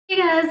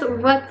guys,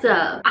 what's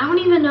up? I don't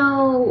even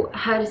know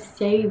how to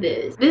say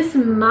this. This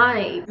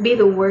might be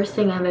the worst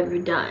thing I've ever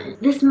done.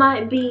 This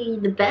might be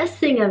the best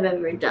thing I've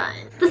ever done.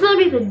 This might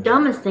be the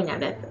dumbest thing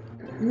I've ever done.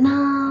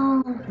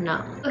 No.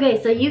 Okay,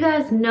 so you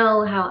guys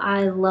know how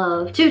I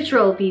love to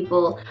troll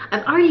people.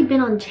 I've already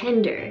been on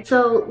Tinder.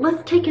 So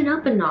let's take it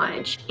up a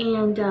notch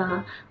and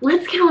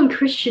let's get on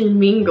Christian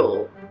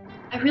Mingle.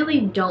 I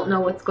really don't know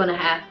what's gonna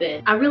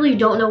happen. I really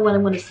don't know what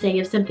I'm gonna say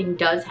if something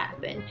does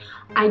happen.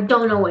 I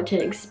don't know what to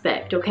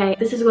expect, okay?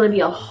 This is gonna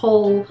be a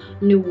whole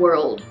new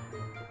world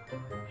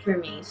for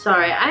me.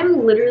 Sorry,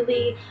 I'm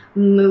literally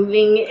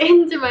moving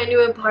into my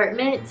new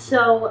apartment,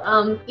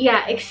 so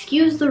yeah,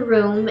 excuse the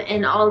room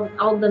and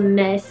all the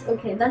mess.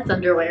 Okay, that's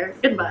underwear.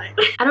 Goodbye.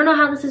 I don't know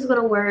how this is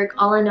gonna work.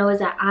 All I know is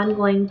that I'm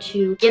going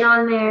to get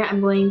on there.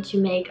 I'm going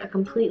to make a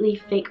completely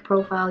fake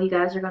profile. You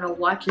guys are gonna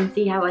watch and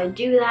see how I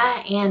do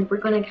that, and we're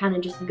gonna kind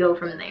of just go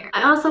from there.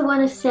 I also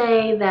want to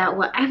say that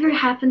whatever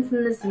happens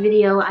in this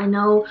video, I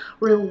know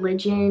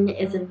religion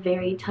is a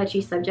very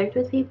touchy subject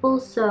with people,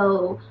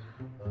 so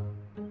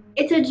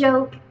it's a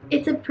joke,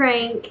 it's a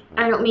prank.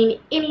 I don't mean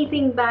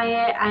anything by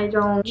it. I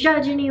don't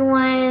judge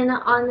anyone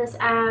on this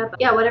app.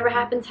 Yeah, whatever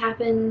happens,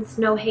 happens.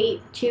 No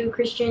hate to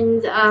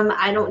Christians.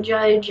 I don't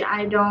judge.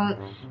 I don't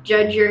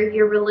judge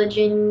your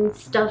religion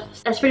stuff.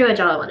 That's pretty much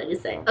all I wanted to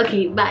say.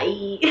 Okay,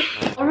 bye.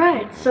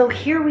 Alright, so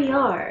here we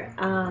are.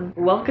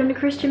 Welcome to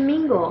Christian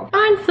Mingle.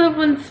 Find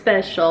someone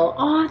special.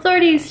 Oh, it's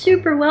already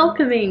super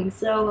welcoming.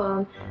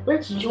 So,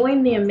 let's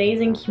join the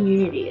amazing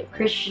community of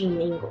Christian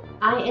Mingle.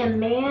 I am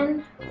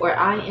man or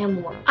I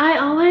am woman. I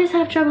always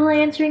have trouble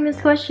answering this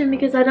question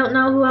because I don't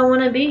know who I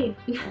want to be.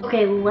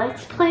 Okay,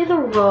 let's play the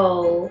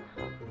role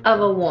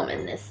of a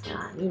woman this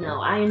time. You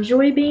know, I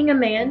enjoy being a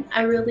man,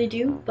 I really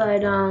do,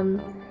 but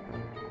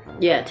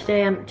yeah,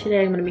 today I'm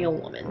gonna be a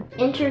woman.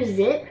 Enter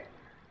zip.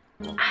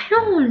 I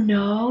don't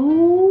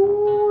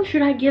know.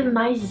 Should I give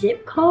my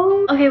zip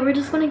code? Okay, we're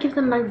just gonna give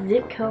them my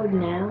zip code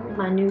now.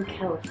 My new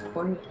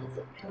California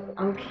zip code.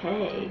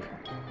 Okay.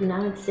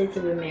 United States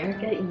of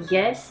America.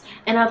 Yes.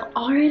 And I've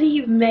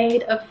already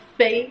made a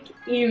fake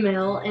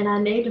email and I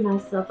named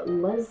myself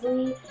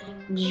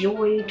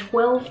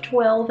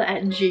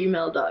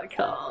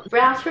LeslieJoy1212@gmail.com.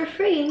 Browse for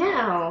free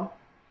now.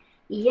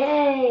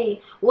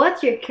 Yay!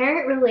 What's your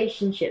current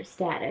relationship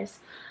status?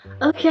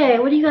 Okay,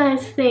 what do you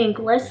guys think?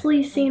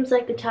 Leslie seems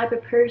like the type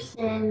of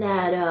person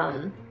that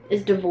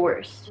is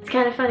divorced. It's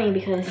kind of funny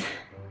because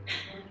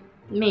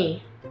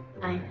me,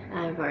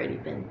 I've already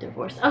been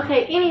divorced.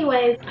 Okay,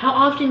 anyways, how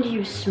often do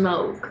you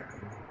smoke?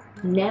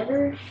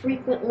 Never,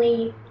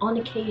 frequently, on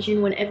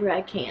occasion, whenever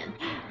I can.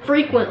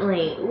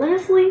 Frequently.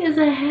 Leslie is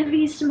a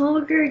heavy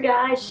smoker,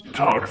 guys. She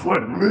talks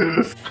like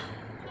this.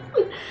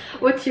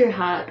 What's your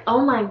height?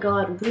 Oh my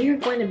god, we are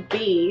going to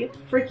be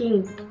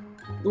freaking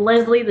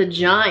Leslie the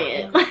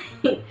Giant.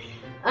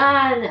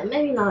 No,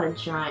 maybe not a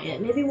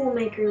giant. Maybe we'll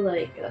make her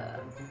like,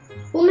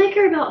 we'll make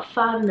her about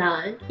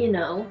 5'9", you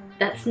know.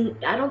 I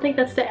don't think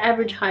that's the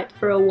average height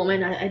for a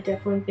woman. I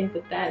definitely think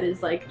that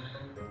is like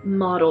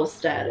model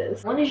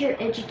status. What is your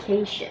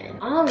education?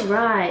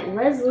 Alright,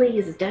 Leslie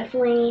is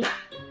definitely...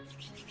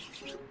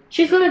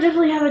 She's gonna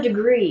definitely have a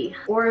degree.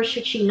 Or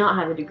should she not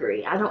have a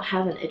degree? I don't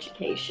have an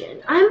education.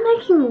 I'm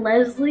making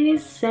Leslie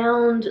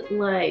sound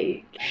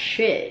like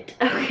shit.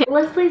 Okay.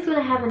 Leslie's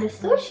gonna have an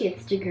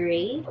associate's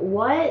degree.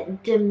 What?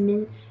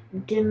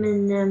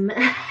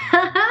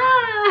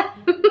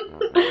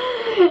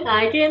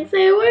 I can't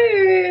say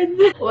words.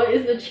 What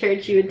is the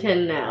church you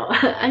attend now?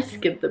 I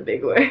skipped the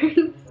big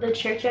words. The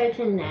church I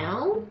attend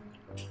now?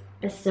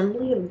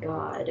 Assembly of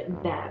God,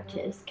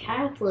 Baptist,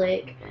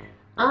 Catholic.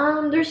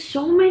 There's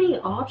so many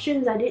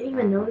options. I didn't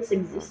even know this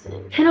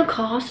existed.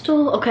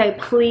 Pentecostal? Okay,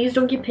 please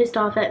don't get pissed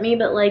off at me,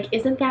 but like,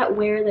 isn't that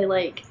where they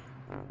like,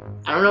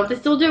 I don't know if they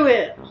still do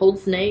it. Hold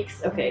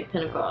snakes? Okay,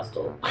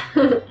 Pentecostal.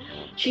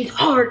 She's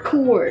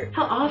hardcore.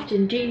 How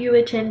often do you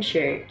attend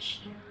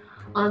church?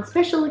 On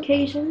special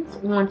occasions,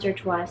 once or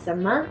twice a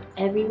month,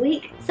 every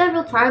week,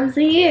 several times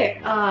a year.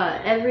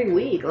 Every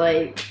week,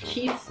 like,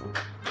 she's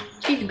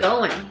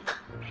going.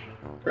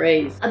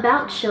 Praise.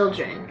 About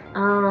children.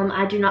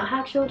 I do not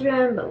have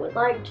children, but would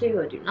like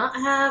to. I do not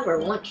have or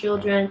want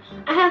children.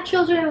 I have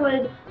children and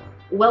would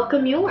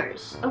welcome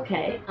yours.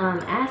 Okay.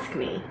 Ask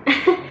me.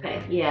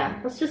 Okay, yeah.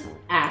 Let's just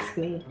ask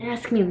me.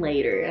 Ask me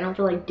later. I don't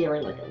feel like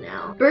dealing with it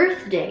now.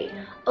 Birth date.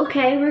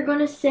 Okay, we're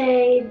gonna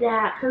say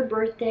that her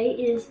birthday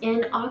is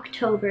in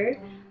October.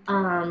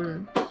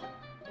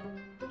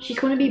 She's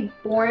gonna be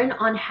born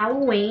on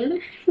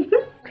Halloween.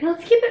 Okay,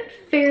 let's keep it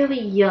fairly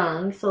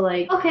young. So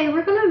like, okay,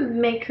 we're gonna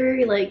make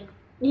her like,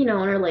 you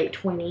know, in her late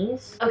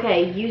 20s.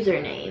 Okay,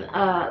 username.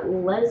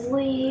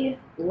 Leslie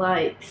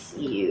likes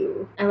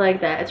you. I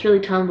like that. It's really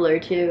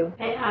Tumblr too.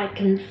 Okay, I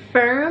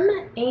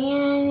confirm,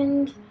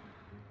 and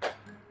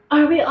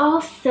are we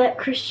all set,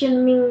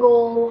 Christian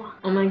Mingle?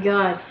 Oh my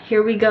god,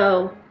 here we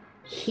go.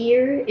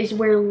 Here is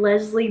where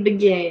Leslie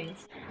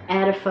begins.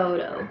 Add a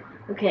photo.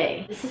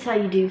 Okay, this is how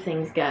you do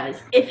things,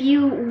 guys. If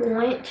you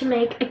want to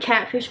make a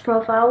catfish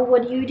profile,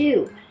 what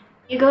do?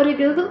 You go to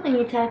Google and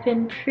you type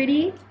in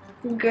pretty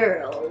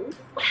girls.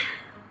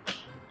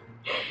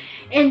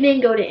 and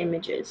then go to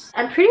images.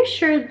 I'm pretty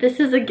sure this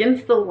is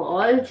against the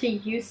law to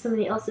use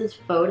somebody else's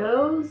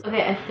photos.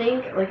 Okay, I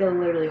think like I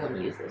literally want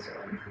to use this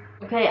one.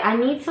 Okay, I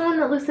need someone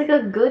that looks like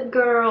a good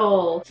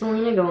girl.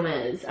 Selena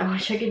Gomez. I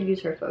wish I could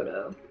use her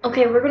photo.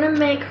 Okay, we're gonna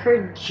make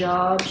her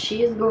job.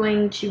 She is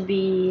going to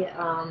be,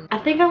 I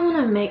think I want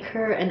to make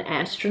her an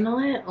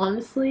astronaut,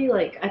 honestly.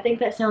 Like, I think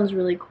that sounds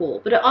really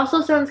cool. But it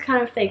also sounds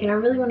kind of fake, and I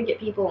really want to get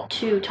people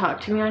to talk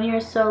to me on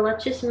here. So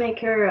let's just make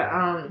her,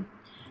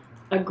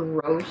 a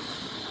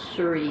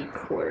grocery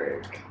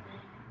clerk.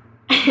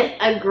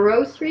 A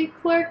grocery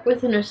clerk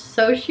with an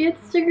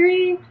associate's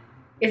degree?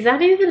 Is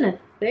that even a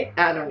thing?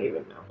 I don't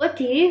even know. What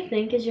do you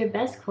think is your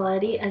best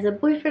quality as a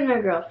boyfriend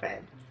or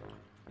girlfriend?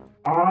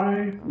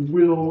 I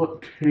will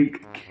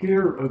take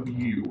care of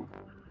you.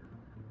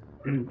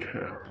 In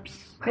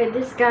caps. Okay,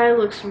 this guy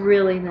looks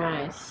really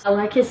nice. I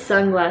like his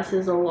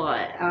sunglasses a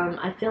lot.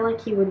 I feel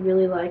like he would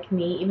really like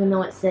me, even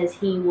though it says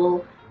he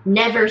will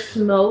never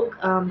smoke.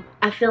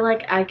 I feel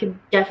like I could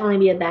definitely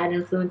be a bad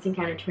influence and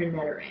kind of turn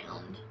that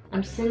around.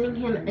 I'm sending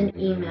him an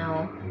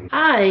email.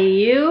 Hi,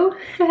 you.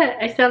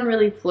 I sound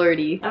really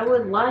flirty. I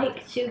would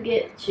like to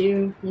get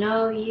to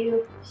know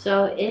you,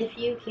 so if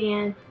you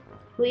can,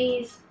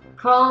 please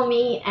call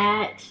me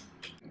at...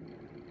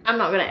 I'm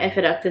not gonna F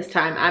it up this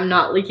time. I'm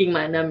not leaking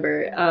my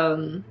number.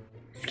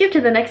 Skip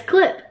to the next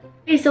clip.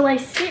 Okay, so I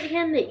sent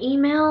him the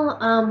email.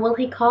 Will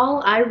he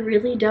call? I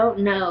really don't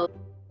know.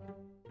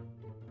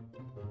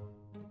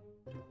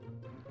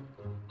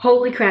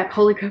 Holy crap,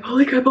 holy crap,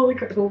 holy crap, holy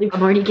crap, holy crap.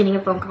 I'm already getting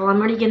a phone call. I'm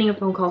already getting a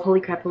phone call. Holy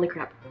crap, holy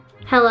crap.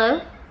 Hello?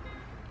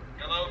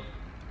 Hello?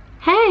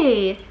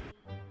 Hey.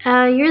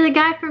 You're the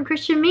guy from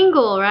Christian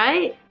Mingle,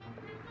 right?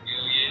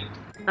 Yeah.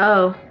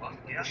 Oh. Well,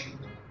 yeah.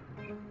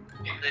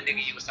 I'm that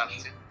nigga you was talking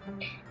to.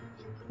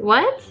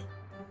 What?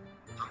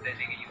 I'm that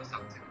nigga you was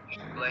talking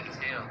to. Black as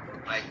hell.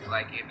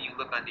 Like if you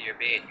look under your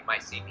bed, you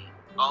might see me.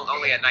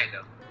 Only at night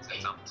though,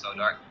 since I'm so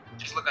dark.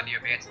 Just look under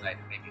your bed tonight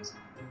and maybe see.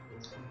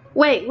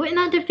 Wait, wouldn't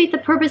that defeat the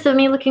purpose of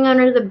me looking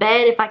under the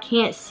bed if I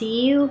can't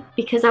see you?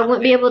 Because I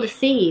wouldn't be able to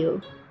see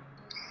you.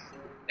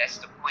 That's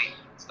the point.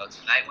 So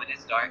tonight when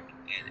it's dark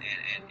and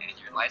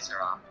your lights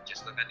are off,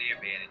 just look under your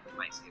bed and you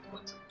might see a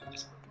glimpse.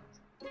 Just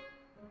look.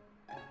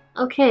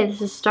 Okay,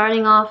 this is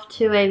starting off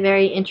to a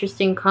very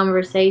interesting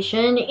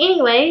conversation.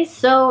 Anyway,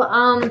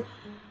 so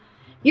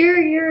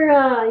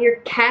you're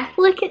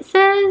Catholic, it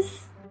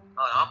says?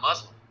 Oh no, I'm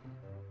Muslim.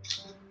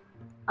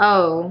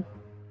 Oh.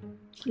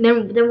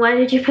 Then why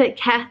did you put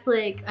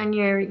Catholic on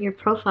your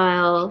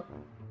profile?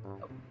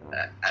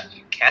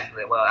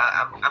 Catholic? Well,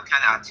 I'm kind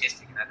of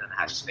autistic and I don't know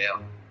how to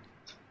spell.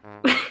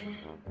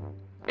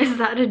 Is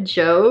that a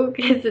joke?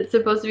 Is it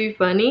supposed to be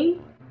funny?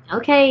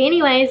 Okay,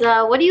 anyways,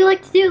 what do you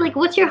like to do? Like,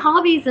 what's your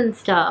hobbies and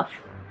stuff?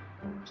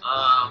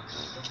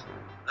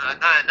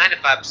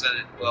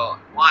 95%. Well,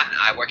 one,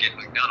 I work at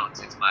McDonald's.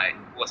 It's my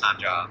full-time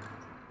job.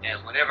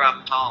 And whenever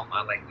I'm home,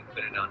 I like to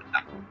put it on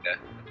the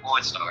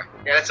porn star.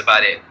 Yeah, that's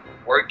about it.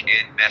 Work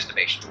and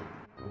masturbation.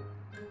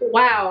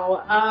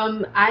 Wow,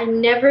 I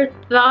never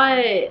thought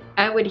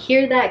I would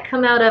hear that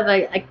come out of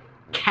a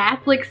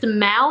Catholic's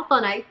mouth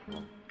on a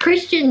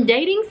Christian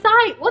dating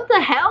site. What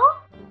the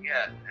hell?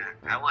 Yeah,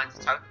 I wanted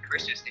to talk to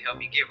Christians to help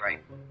me get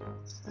right.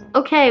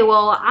 Okay,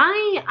 well,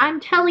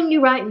 I'm telling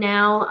you right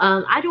now,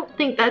 I don't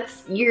think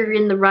you're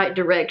in the right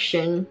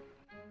direction.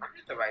 I'm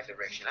in the right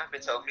direction. I've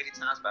been told many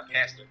times by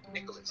Pastor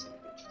Nicholas.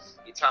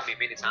 He taught me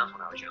many times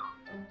when I was young.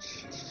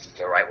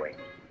 The right way.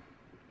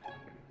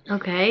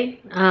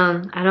 Okay,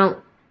 I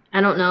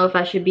don't know if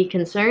I should be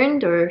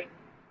concerned or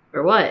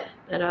what.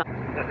 But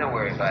don't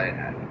worry about it.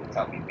 He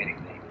taught me many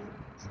things.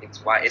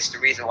 It's the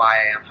reason why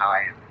I am how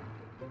I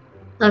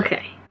am.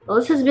 Okay. Well,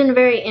 this has been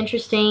very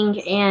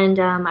interesting, and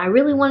I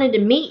really wanted to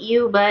meet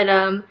you, but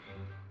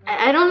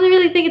I don't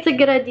really think it's a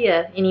good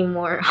idea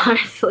anymore,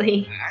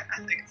 honestly.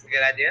 I think it's a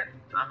good idea.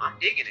 I'm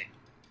digging it.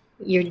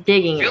 You're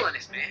digging I'm it. feeling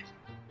this, man.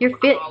 You're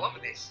I'm all over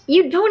this.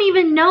 You don't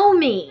even know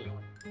me.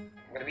 I'm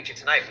gonna meet you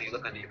tonight when you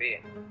look under your bed.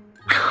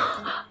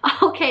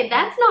 Okay,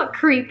 that's not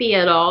creepy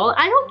at all.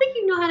 I don't think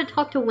you know how to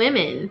talk to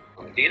women.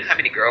 Do you know how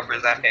many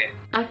girlfriends I've had?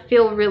 I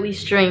feel really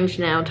strange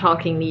now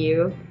talking to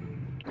you.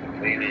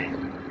 What do you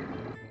mean?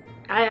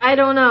 I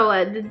don't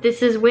know.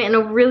 This has went in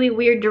a really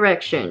weird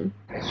direction.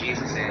 As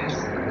Jesus says,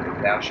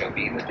 thou shalt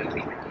be the new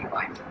in your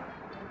life.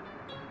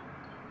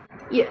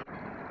 Yeah.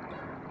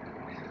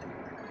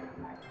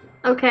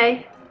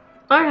 Okay.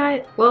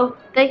 Alright. Well,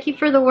 thank you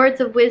for the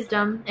words of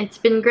wisdom. It's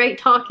been great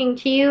talking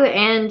to you,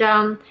 and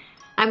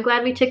I'm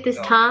glad we took this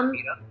time.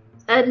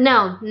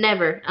 No,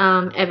 never.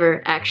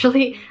 Ever,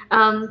 actually.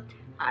 I'm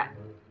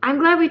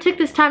glad we took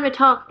this time to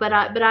talk, but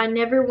I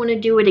never want to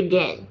do it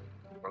again.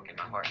 Broken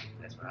my heart.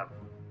 That's what happened.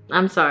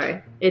 I'm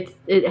sorry. It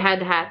had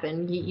to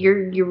happen.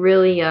 You're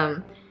really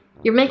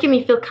you're making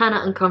me feel kind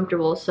of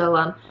uncomfortable. So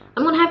I'm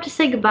gonna have to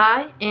say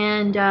goodbye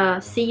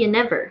and see you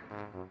never.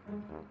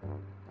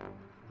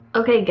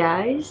 Okay,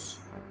 guys.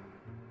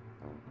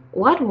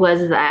 What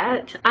was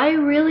that? I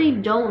really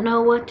don't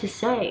know what to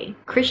say.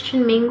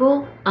 Christian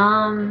Mingle.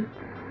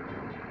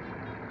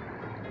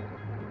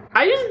 I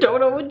I just don't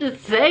know what to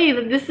say.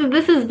 This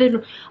has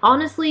been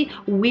honestly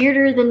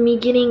weirder than me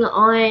getting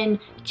on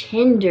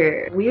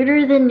Tinder.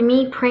 Weirder than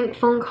me prank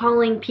phone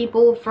calling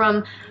people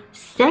from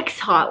sex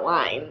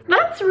hotlines.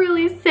 That's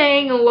really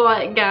saying a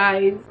lot,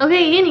 guys.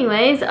 Okay,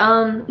 anyways,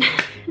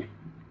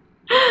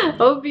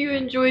 hope you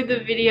enjoyed the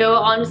video.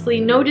 Honestly,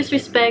 no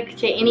disrespect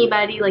to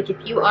anybody. Like, if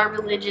you are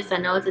religious, I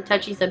know it's a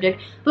touchy subject,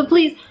 but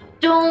please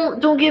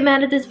don't get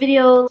mad at this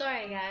video.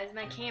 Sorry guys,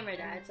 my camera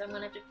died, so I'm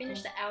gonna have to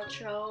finish the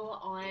outro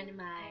on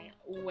my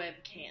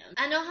webcam.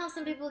 I know how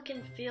some people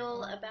can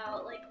feel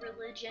about like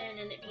religion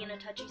and it being a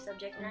touchy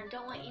subject, and I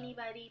don't want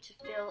anybody to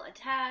feel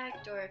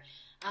attacked or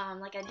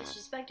like I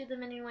disrespected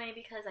them anyway,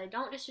 because I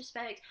don't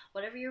disrespect.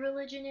 Whatever your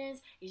religion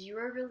is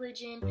your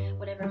religion.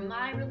 Whatever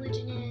my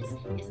religion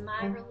is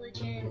my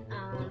religion.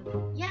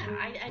 Yeah,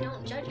 I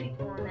don't judge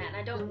people on that, and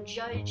I don't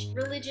judge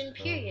religion,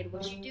 period.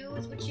 What you do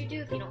is what you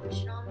do. If you don't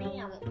push it on me,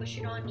 I won't push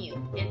it on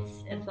you.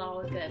 It's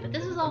all good. But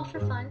this was all for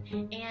fun,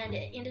 and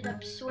it ended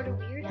up sort of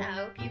weird. I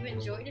hope you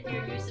enjoyed. If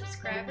you're a new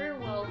subscriber,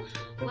 well,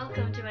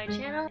 welcome to my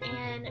channel,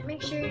 and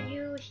make sure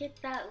you hit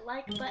that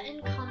like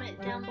button, comment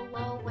down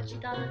below what you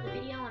thought of the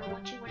video and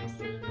what you want to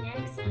see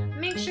next.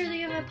 Make sure that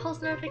you have my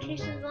post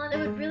notifications on. It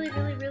would really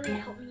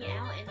help me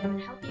out, and it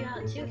would help you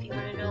out too if you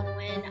want to know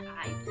when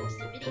I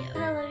post a video.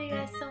 And I love you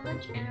guys so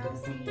much, and I'll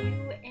see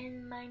you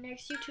in my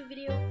next YouTube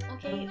video.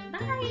 Okay,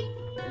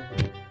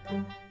 bye!